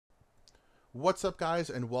What's up guys,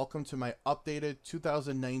 and welcome to my updated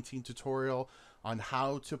 2019 tutorial on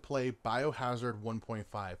how to play Biohazard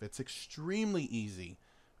 1.5. It's extremely easy.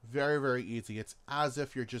 Very easy. It's as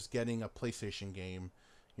if you're just getting a PlayStation game,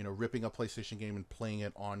 ripping a PlayStation game and playing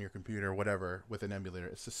it on your computer or whatever with an emulator.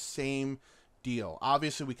 It's the same deal.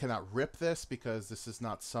 Obviously we cannot rip this because this is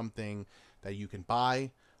not something that you can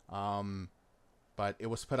buy. But it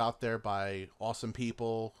was put out there by awesome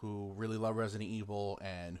people who really love Resident Evil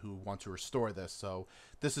and who want to restore this. So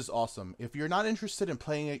this is awesome. If you're not interested in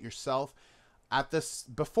playing it yourself,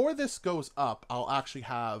 before this goes up, I'll actually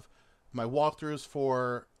have my walkthroughs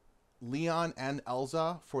for Leon and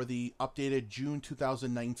Elza for the updated June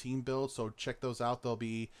 2019 build. So check those out. They'll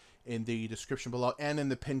be in the description below and in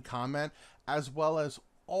the pinned comment, as well as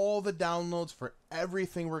all the downloads for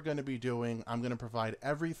everything we're going to be doing. I'm going to provide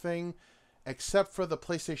everything except for the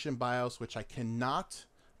PlayStation BIOS, which I cannot,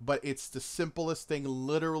 but it's the simplest thing.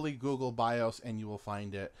 Literally Google BIOS and you will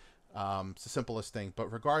find it. It's the simplest thing.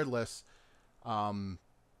 But regardless, I'm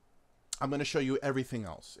going to show you everything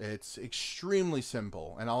else. It's extremely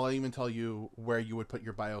simple, and I'll even tell you where you would put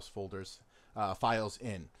your BIOS files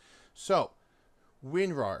in. So,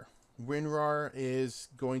 WinRAR. WinRAR is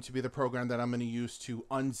going to be the program that I'm going to use to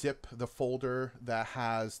unzip the folder that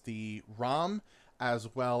has the ROM as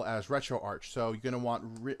well as Retroarch. So you're going to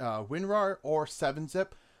want WinRAR or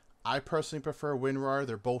 7-zip. I personally prefer WinRAR.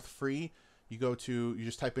 They're both free. You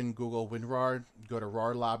just type in Google WinRAR, go to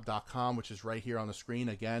rarlab.com, which is right here on the screen.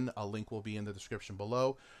 Again, a link will be in the description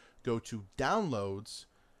below. Go to downloads,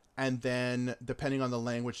 and then depending on the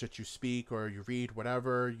language that you speak or you read,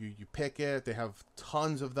 whatever, you pick it. They have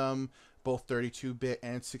tons of them, both 32-bit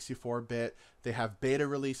and 64-bit. They have beta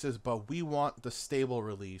releases, but we want the stable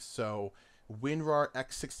release. So WinRAR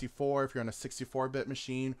X64 if you're on a 64-bit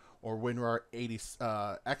machine, or WinRAR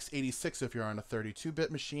X86 if you're on a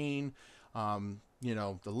 32-bit machine. The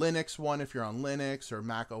Linux one if you're on Linux, or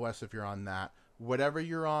Mac OS if you're on that. Whatever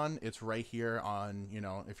you're on, it's right here on,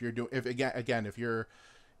 if you're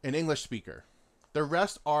an English speaker. The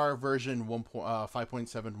rest are version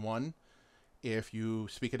 5.71. If you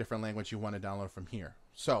speak a different language, you want to download from here.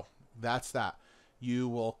 So that's that. You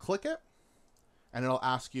will click it, and it'll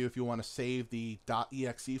ask you if you want to save the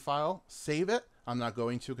 .exe file. Save it. I'm not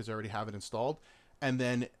going to because I already have it installed. And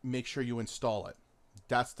then make sure you install it.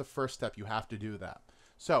 That's the first step. You have to do that.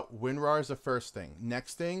 So WinRAR is the first thing.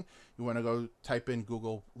 Next thing, you want to go type in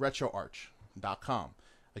Google retroarch.com.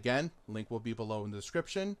 Again, link will be below in the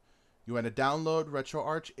description. You want to download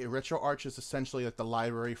Retroarch. Retroarch is essentially like the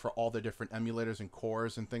library for all the different emulators and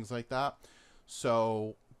cores and things like that.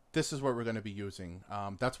 So this is what we're going to be using.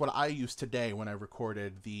 That's what I used today when I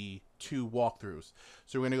recorded the 2 walkthroughs.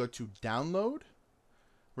 So we're going to go to download.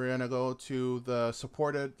 We're going to go to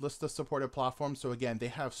the list of supported platforms. So again, they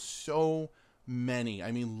have so many.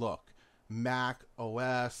 I mean, look, Mac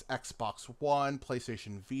OS, Xbox One,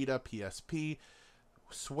 PlayStation Vita, PSP,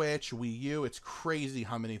 Switch, Wii U. It's crazy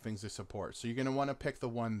how many things they support. So you're going to want to pick the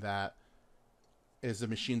one that is the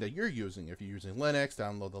machine that you're using. If you're using Linux,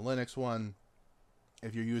 download the Linux one.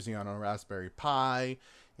 If you're using it on a Raspberry Pi,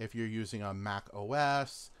 if you're using a Mac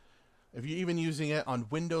OS, if you're even using it on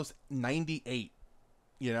Windows 98,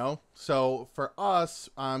 So for us,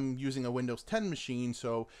 I'm using a Windows 10 machine,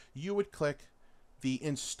 so you would click the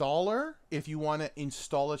installer if you want to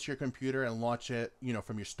install it to your computer and launch it,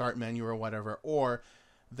 from your start menu or whatever, or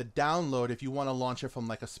the download if you want to launch it from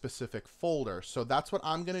like a specific folder. So that's what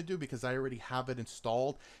I'm going to do because I already have it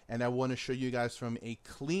installed, and I want to show you guys from a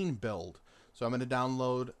clean build. So I'm going to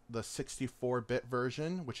download the 64-bit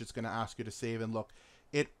version, which is going to ask you to save. And look,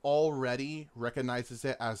 it already recognizes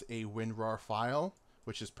it as a WinRAR file,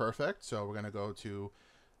 which is perfect. So we're going to go to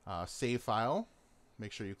Save File.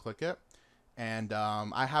 Make sure you click it. And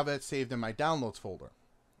I have it saved in my Downloads folder.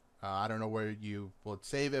 I don't know where you would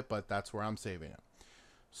save it, but that's where I'm saving it.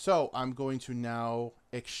 So I'm going to now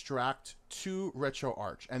extract to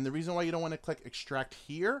Retroarch. And the reason why you don't want to click Extract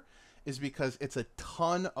here is because it's a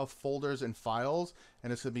ton of folders and files,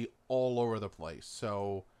 and it's going to be all over the place.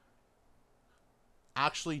 So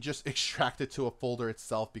actually just extract it to a folder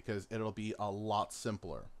itself because it'll be a lot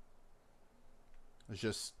simpler. It's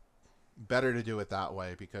just better to do it that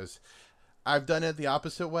way because I've done it the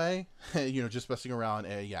opposite way, just messing around.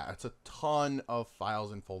 Yeah, it's a ton of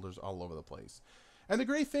files and folders all over the place. And the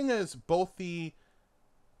great thing is both the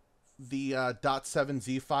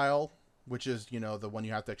 .7z file, which is, the one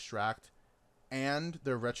you have to extract, and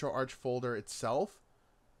the Retroarch folder itself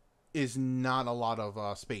is not a lot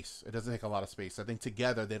of space. It doesn't take a lot of space. I think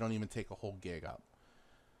together they don't even take a whole gig up.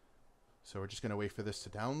 So we're just going to wait for this to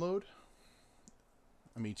download.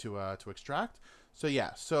 To extract. So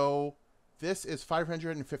yeah, so this is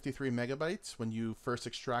 553 megabytes when you first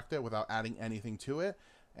extract it without adding anything to it.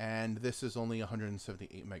 And this is only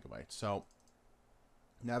 178 megabytes. So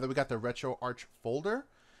now that we got the Retroarch folder,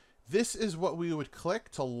 this is what we would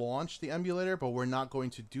click to launch the emulator, but we're not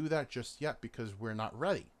going to do that just yet because we're not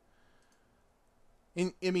ready.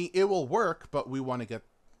 I mean, it will work, but we want to get,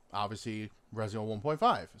 obviously, Resident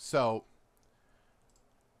 1.5. So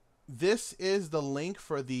this is the link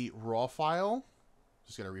for the raw file.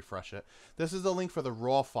 Just going to refresh it. This is the link for the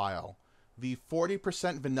raw file. The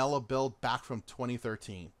 40% vanilla build back from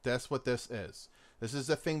 2013. That's what this is. This is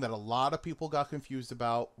the thing that a lot of people got confused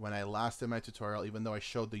about when I last did my tutorial, even though I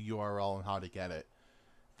showed the URL on how to get it.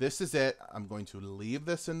 This is it. I'm going to leave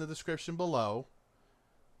this in the description below.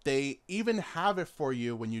 They even have it for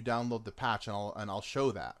you when you download the patch, and I'll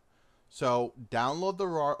show that. So download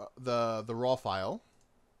the raw file.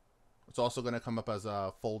 It's also going to come up as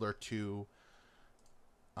a folder to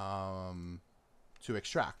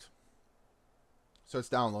extract. So it's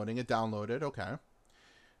downloading. It downloaded. Okay.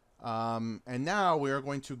 And now we are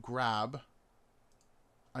going to grab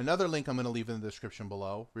another link I'm going to leave in the description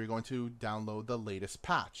below. We're going to download the latest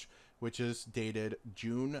patch, which is dated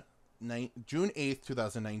June 8th,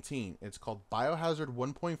 2019. It's called Biohazard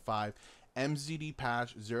 1.5 MZD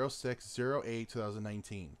patch 0608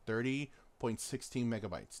 2019. 30.16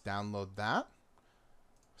 megabytes. Download that.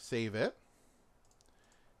 Save it.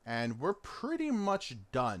 And we're pretty much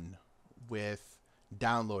done with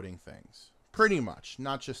downloading things. Pretty much,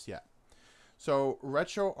 not just yet. So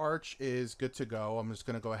Retroarch is good to go. I'm just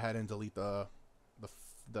going to go ahead and delete the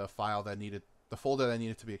file that needed, the folder that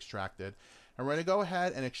needed to be extracted. And we're going to go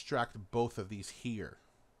ahead and extract both of these here.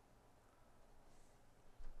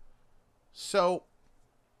 So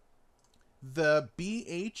the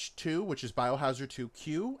BH2, which is Biohazard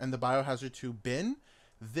 2Q, and the Biohazard 2 bin,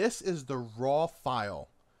 this is the raw file,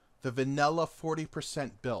 the vanilla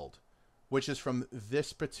 40% build, which is from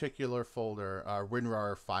this particular folder,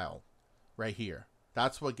 WinRAR file, right here.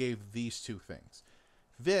 That's what gave these two things.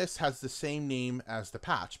 This has the same name as the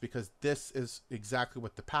patch because this is exactly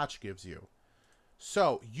what the patch gives you.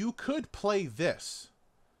 So you could play this,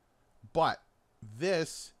 but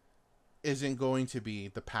this isn't going to be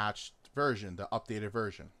the patched version, the updated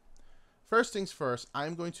version. First things first,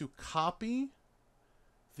 I'm going to copy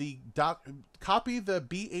the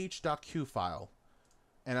bh.q file,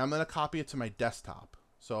 and I'm going to copy it to my desktop.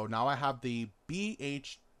 So now I have the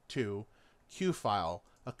bh2 q file,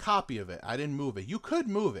 a copy of it. I didn't move it. You could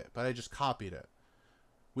move it, but I just copied it.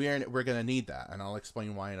 We're going to need that, and I'll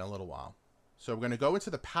explain why in a little while. So we're going to go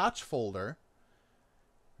into the patch folder.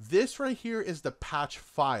 This right here is the patch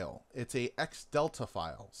file. It's a XDelta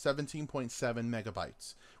file, 17.7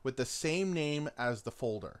 megabytes, with the same name as the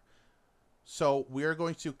folder. So we're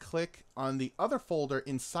going to click on the other folder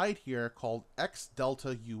inside here called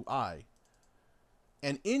XDelta UI.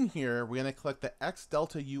 And in here, we're going to click the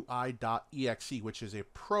xdeltaui.exe, which is a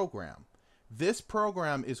program. This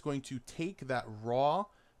program is going to take that raw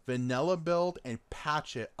vanilla build and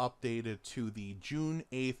patch it updated to the June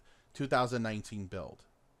 8th, 2019 build.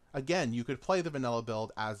 Again, you could play the vanilla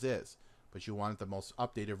build as is, but you want the most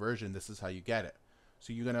updated version. This is how you get it.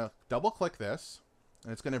 So you're going to double click this,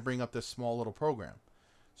 and it's going to bring up this small little program.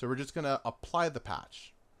 So we're just going to apply the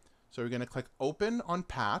patch. So we're going to click open on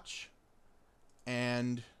patch,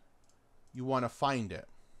 and you want to find it,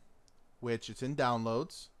 which it's in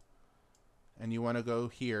downloads, and you want to go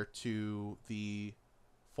here to the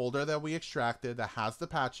folder that we extracted that has the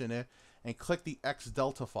patch in it, and click the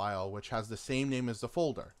XDelta file, which has the same name as the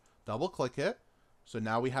folder. Double click it. So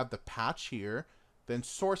now we have the patch here, then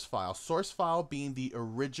source file being the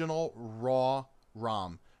original raw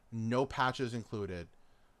ROM, no patches included.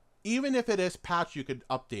 Even if it is patched, you could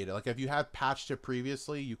update it. Like if you had patched it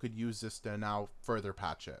previously, you could use this to now further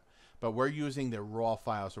patch it. But we're using the raw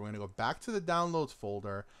file, so we're going to go back to the downloads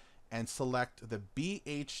folder and select the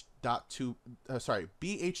bh2.bin.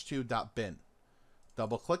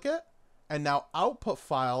 Double click it, and now output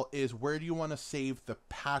file is where do you want to save the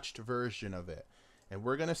patched version of it. And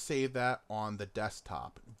we're going to save that on the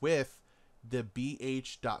desktop with the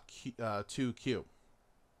bh.2q.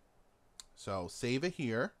 So save it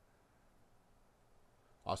here.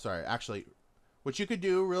 Oh, sorry. Actually, what you could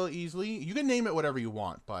do real easily, you can name it whatever you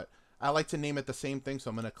want, but I like to name it the same thing. So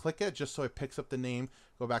I'm going to click it just so it picks up the name,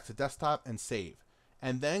 go back to desktop and save.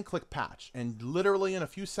 And then click patch. And literally in a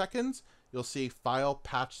few seconds, you'll see file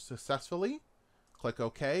patched successfully. Click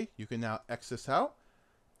OK. You can now X this out.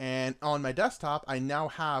 And on my desktop, I now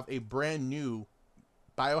have a brand new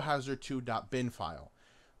biohazard2.bin file,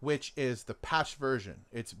 which is the patched version.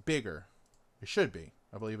 It's bigger. It should be.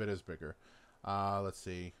 I believe it is bigger. Let's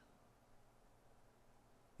see.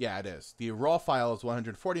 Yeah, it is. The raw file is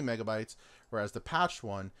 140 megabytes, whereas the patched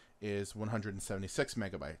one is 176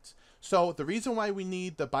 megabytes. So the reason why we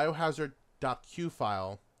need the biohazard.q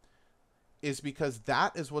file is because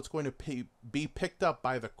that is what's going to be picked up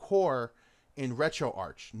by the core in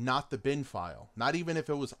Retroarch, not the bin file. Not even if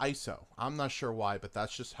it was ISO. I'm not sure why, but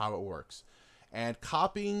that's just how it works. And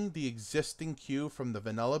copying the existing queue from the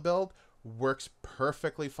vanilla build works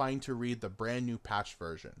perfectly fine to read the brand new patch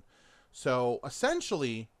version. So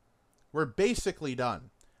essentially, we're basically done.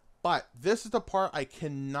 But this is the part I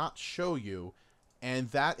cannot show you, and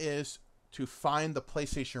that is to find the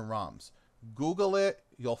PlayStation ROMs. Google it,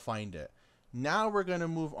 you'll find it. Now we're going to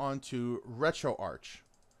move on to Retroarch.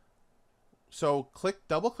 So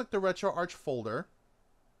double click the Retroarch folder,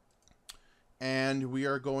 and we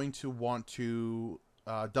are going to want to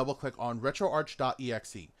double click on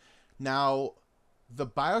retroarch.exe. Now, the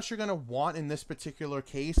BIOS you're going to want in this particular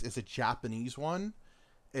case is a Japanese one.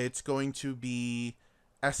 It's going to be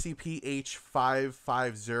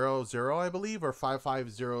SCP-H5500, I believe, or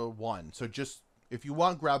 5501. So just, if you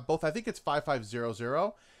want, grab both. I think it's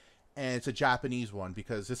 5500, and it's a Japanese one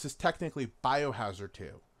because this is technically Biohazard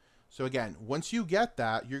 2. So again, once you get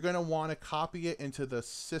that, you're going to want to copy it into the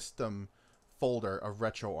system folder of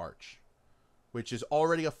Retroarch, which is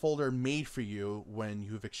already a folder made for you when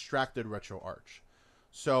you've extracted Retroarch.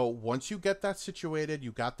 So once you get that situated,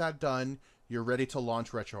 you got that done, you're ready to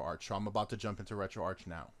launch Retroarch. So I'm about to jump into Retroarch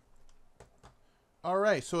now.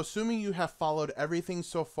 Alright, so assuming you have followed everything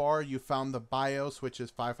so far, you found the BIOS, which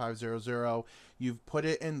is 5500, you've put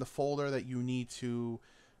it in the folder that you need to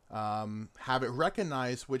have it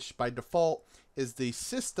recognized, which by default is the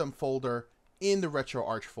system folder in the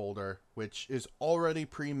Retroarch folder, which is already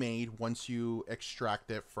pre-made once you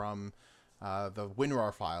extract it from the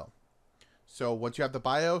WinRAR file. So once you have the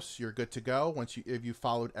BIOS, you're good to go. If you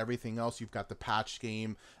followed everything else, you've got the patch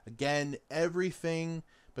game. Again, everything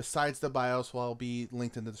besides the BIOS will be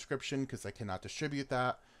linked in the description because I cannot distribute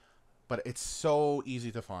that, but it's so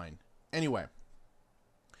easy to find. Anyway,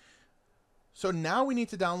 so now we need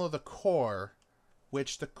to download the core,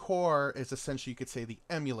 which the core is essentially, you could say, the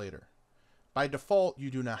emulator. By default,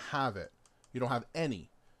 you do not have it. You don't have any.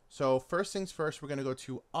 So first things first, we're going to go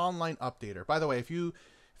to Online Updater. By the way, if you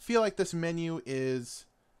feel like this menu is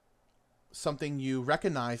something you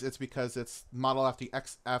recognize, it's because it's modeled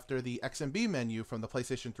after the XMB menu from the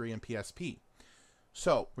PlayStation 3 and PSP.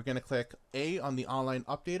 So we're going to click A on the Online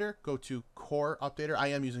Updater, go to Core Updater. I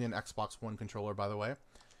am using an Xbox One controller, by the way.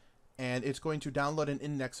 And it's going to download an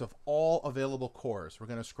index of all available cores. We're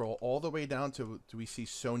going to scroll all the way down to we see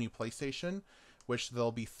Sony PlayStation, which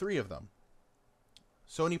there'll be 3 of them.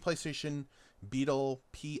 Sony PlayStation Beetle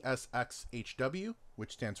PSX HW,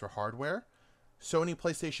 which stands for hardware. Sony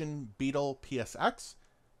PlayStation Beetle PSX,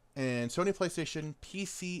 and Sony PlayStation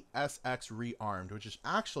PCSX Rearmed, which is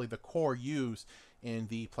actually the core used in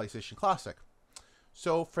the PlayStation Classic.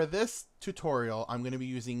 So for this tutorial, I'm going to be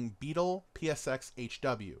using Beetle PSX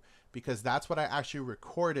HW because that's what I actually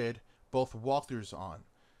recorded both walkthroughs on.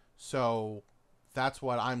 So that's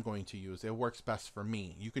what I'm going to use. It works best for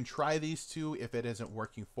me. You can try these two if it isn't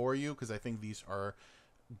working for you, because I think these are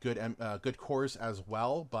good cores as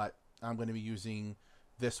well, but I'm going to be using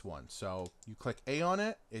this one. So you click A on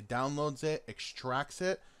it, it downloads it, extracts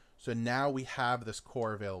it. So now we have this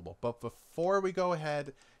core available. But before we go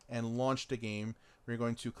ahead and launch the game, we're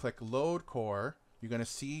going to click Load Core. You're going to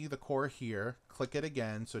see the core here. Click it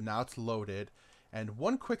again. So now it's loaded. And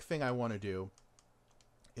one quick thing I want to do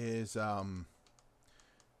is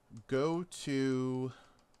go to,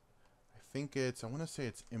 I want to say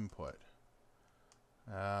it's input.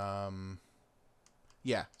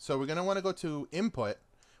 Yeah, so we're going to want to go to input,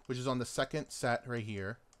 which is on the second set right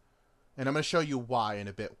here. And I'm going to show you why in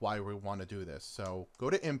a bit, why we want to do this. So go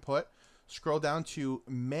to input, scroll down to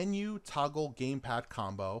menu toggle gamepad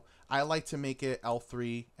combo. I like to make it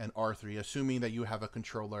L3 and R3, assuming that you have a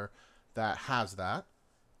controller that has that.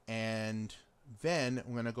 And then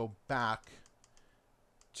I'm going to go back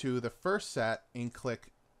to the first set and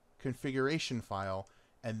click configuration file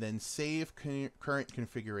and then save current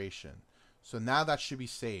configuration. So now that should be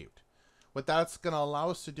saved. What that's going to allow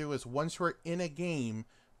us to do is once we're in a game,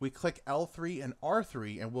 we click L3 and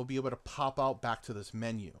R3 and we'll be able to pop out back to this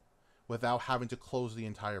menu without having to close the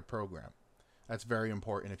entire program. That's very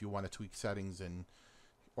important if you want to tweak settings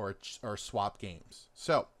or swap games.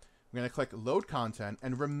 So we're going to click load content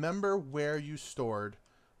and remember where you stored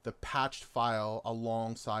the patched file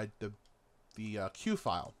alongside the Q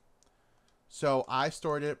file. So I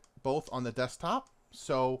stored it both on the desktop.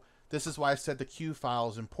 So this is why I said the Q file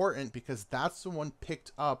is important, because that's the one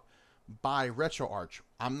picked up by Retroarch.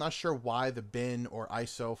 I'm not sure why the bin or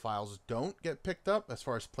ISO files don't get picked up as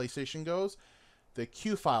far as PlayStation goes. The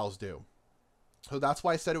Q files do. So that's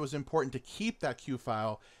why I said it was important to keep that Q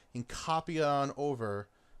file and copy it on over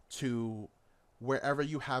to wherever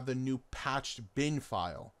you have the new patched bin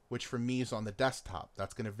file, which for me is on the desktop.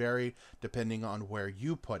 That's going to vary depending on where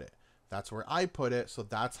you put it. That's where I put it, so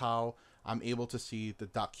that's how I'm able to see the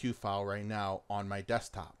 .q file right now on my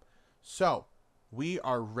desktop. So we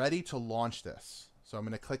are ready to launch this. So I'm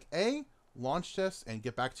going to click A, launch this, and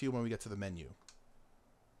get back to you when we get to the menu.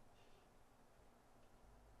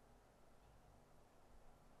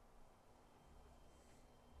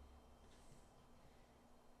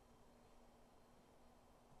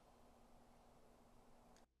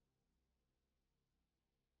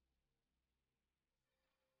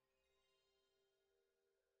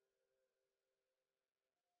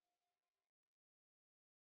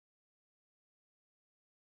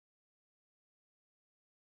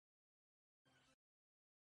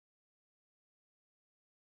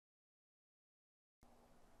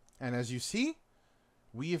 And as you see,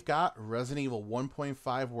 we've got Resident Evil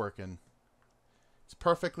 1.5 working. It's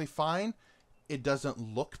perfectly fine. It doesn't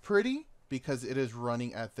look pretty because it is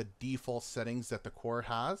running at the default settings that the core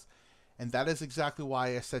has. And that is exactly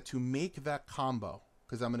why I said to make that combo,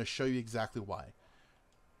 because I'm going to show you exactly why.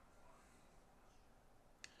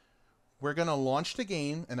 We're going to launch the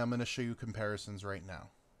game, and I'm going to show you comparisons right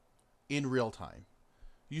now in real time.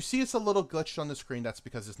 You see it's a little glitched on the screen. That's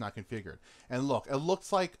because it's not configured. And look, it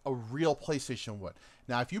looks like a real PlayStation would.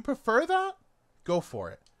 Now, if you prefer that, go for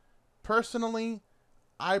it. Personally,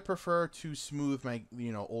 I prefer to smooth my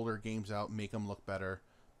older games out, make them look better,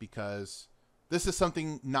 because this is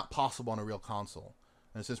something not possible on a real console.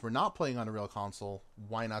 And since we're not playing on a real console,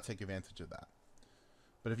 why not take advantage of that?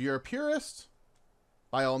 But if you're a purist,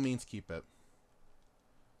 by all means, keep it.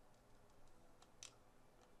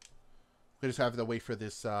 We just have to wait for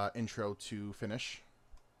this intro to finish.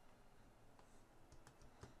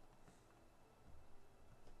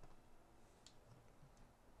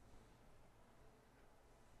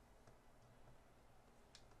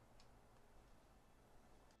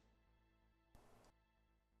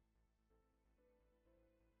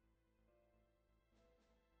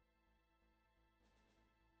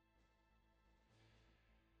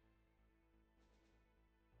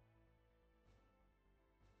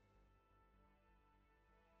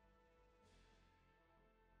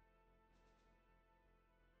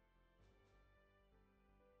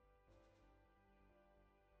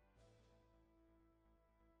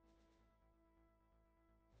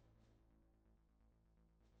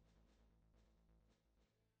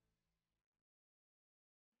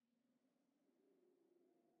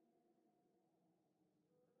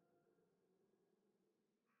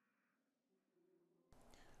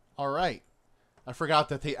 All right. I forgot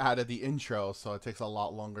that they added the intro, so it takes a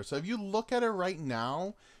lot longer. So if you look at it right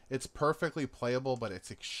now, it's perfectly playable, but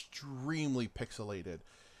it's extremely pixelated.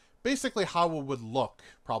 Basically how it would look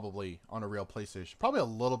probably on a real PlayStation. Probably a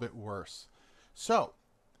little bit worse. So,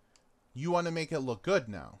 you want to make it look good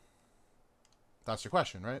now. That's your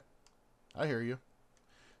question, right? I hear you.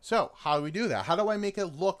 So, how do we do that? How do I make it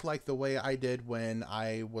look like the way I did when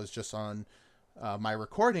I was just on my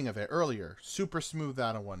recording of it earlier? Super smooth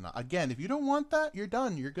out and whatnot. Again, if you don't want that, you're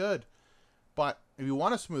done. You're good. But if you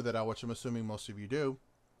want to smooth it out, which I'm assuming most of you do,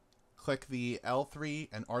 click the L3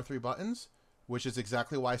 and R3 buttons, which is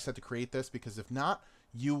exactly why I said to create this, because if not,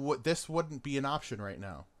 this wouldn't be an option right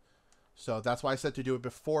now. So that's why I said to do it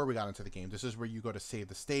before we got into the game. This is where you go to save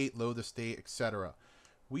the state, load the state, etc.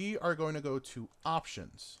 We are going to go to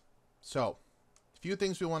options. So, a few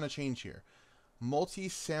things we want to change here.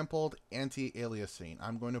 Multi-sampled anti-aliasing.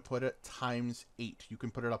 I'm going to put it ×8. You can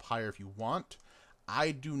put it up higher if you want.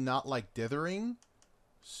 I do not like dithering.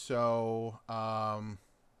 So, well,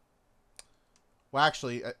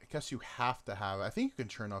 actually, I guess you have to have, I think you can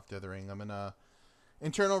turn off dithering. I'm going to,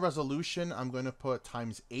 internal resolution, I'm going to put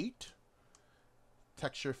 ×8.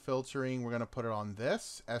 Texture filtering, we're going to put it on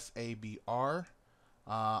this, SABR.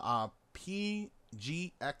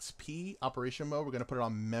 PGXP, operation mode, we're going to put it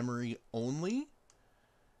on memory only.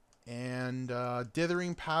 And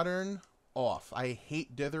dithering pattern, off. I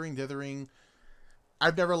hate dithering. Dithering,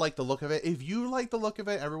 I've never liked the look of it. If you like the look of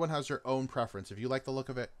it, everyone has their own preference. If you like the look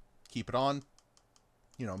of it, keep it on.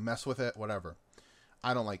 You know, mess with it, whatever.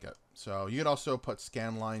 I don't like it. So you can also put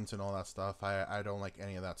scan lines and all that stuff. I don't like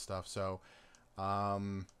any of that stuff. So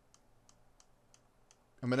I'm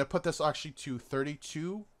going to put this actually to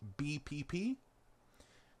 32 BPP.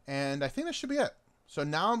 And I think that should be it. So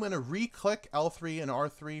now I'm going to re-click L3 and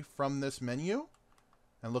R3 from this menu.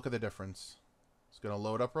 And look at the difference. It's going to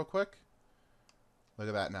load up real quick. Look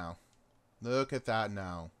at that now. Look at that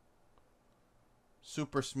now.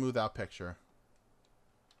 Super smooth out picture.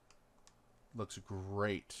 Looks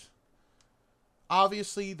great.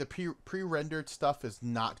 Obviously, the pre-rendered stuff is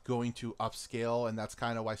not going to upscale, and that's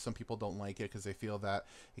kind of why some people don't like it, because they feel that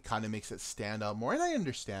it kind of makes it stand out more. And I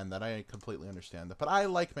understand that. I completely understand that. But I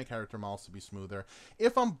like my character models to be smoother.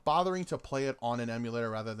 If I'm bothering to play it on an emulator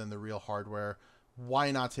rather than the real hardware, why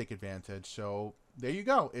not take advantage? So there you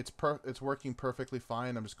go. It's working perfectly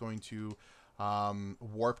fine. I'm just going to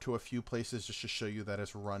warp to a few places just to show you that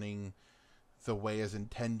it's running the way as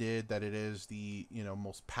intended, that it is the, you know,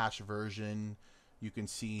 most patched version. You can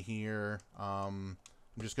see here, I'm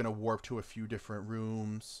just going to warp to a few different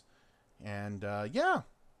rooms. And yeah,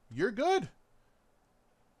 you're good.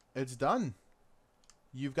 It's done.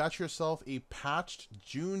 You've got yourself a patched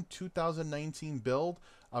June 2019 build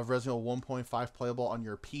of Resident Evil 1.5 playable on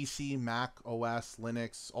your PC, Mac, OS,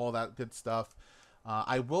 Linux, all that good stuff.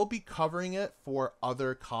 I will be covering it for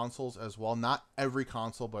other consoles as well. Not every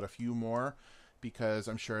console, but a few more, because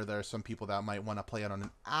I'm sure there are some people that might want to play it on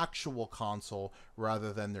an actual console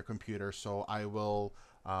rather than their computer. So I will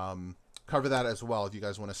cover that as well. If you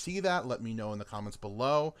guys want to see that, let me know in the comments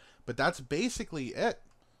below. But that's basically it.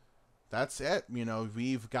 That's it. You know,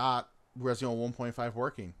 we've got Resident Evil 1.5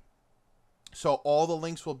 working. So all the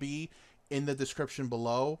links will be in the description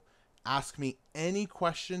below. Ask me any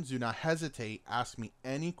questions. Do not hesitate. Ask me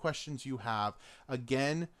any questions you have.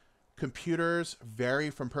 Again, computers vary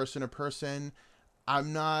from person to person.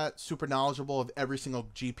 I'm not super knowledgeable of every single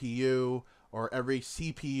GPU or every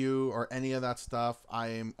CPU or any of that stuff. I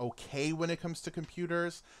am okay when it comes to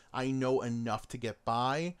computers. I know enough to get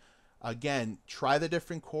by. Again, try the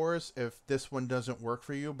different cores if this one doesn't work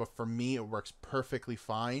for you, but for me it works perfectly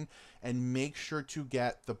fine. And make sure to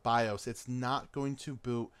get the BIOS. It's not going to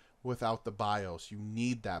boot without the BIOS. You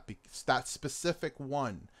need that, because that specific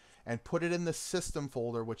one, and put it in the system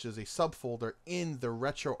folder, which is a subfolder in the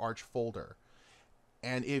Retroarch folder.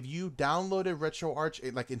 And if you downloaded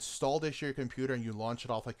Retroarch, like installed it to your computer, and you launch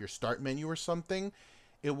it off like your start menu or something,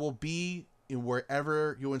 it will be in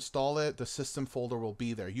wherever you install it. The system folder will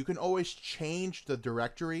be there. You can always change the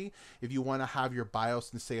directory if you want to have your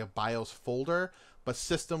BIOS in, say, a BIOS folder, but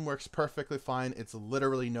system works perfectly fine. It's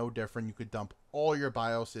literally no different. You could dump all your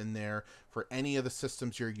BIOS in there for any of the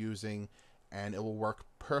systems you're using, and it will work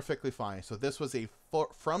perfectly fine. So this was a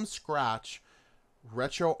from scratch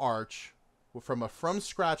Retroarch, from a from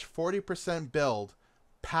scratch 40% build,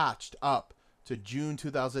 patched up to June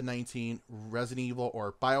 2019 Resident Evil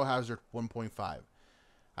or Biohazard 1.5.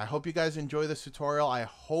 I hope you guys enjoy this tutorial. I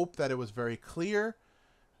hope that it was very clear,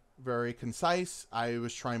 very concise. I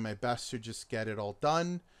was trying my best to just get it all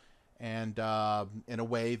done, and in a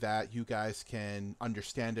way that you guys can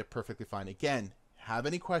understand it perfectly fine. Again, have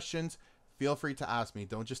any questions, feel free to ask me.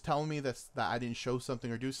 Don't just tell me that I didn't show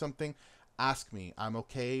something or do something. Ask me. I'm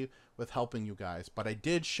okay with helping you guys. But I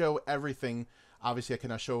did show everything. Obviously, I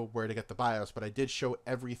cannot show where to get the BIOS, but I did show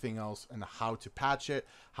everything else and how to patch it,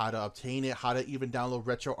 how to obtain it, how to even download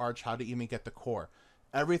Retroarch, how to even get the core.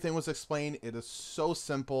 Everything was explained. It is so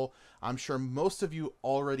simple. I'm sure most of you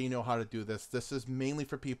already know how to do this. This is mainly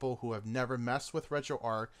for people who have never messed with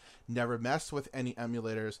Retroarch, never messed with any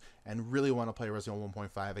emulators, and really want to play Resident Evil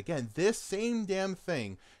 1.5. Again, this same damn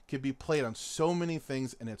thing could be played on so many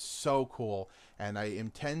things, and it's so cool. And I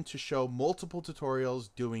intend to show multiple tutorials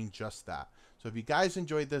doing just that. So if you guys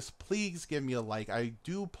enjoyed this, please give me a like. I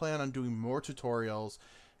do plan on doing more tutorials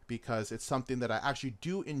because it's something that I actually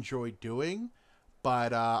do enjoy doing,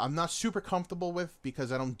 but I'm not super comfortable with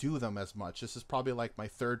because I don't do them as much. This is probably like my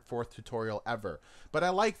third, fourth tutorial ever, but I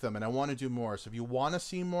like them and I want to do more. So if you want to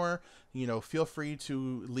see more, you know, feel free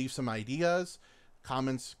to leave some ideas,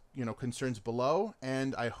 comments, you know, concerns below,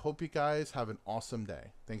 and I hope you guys have an awesome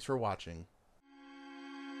day. Thanks for watching.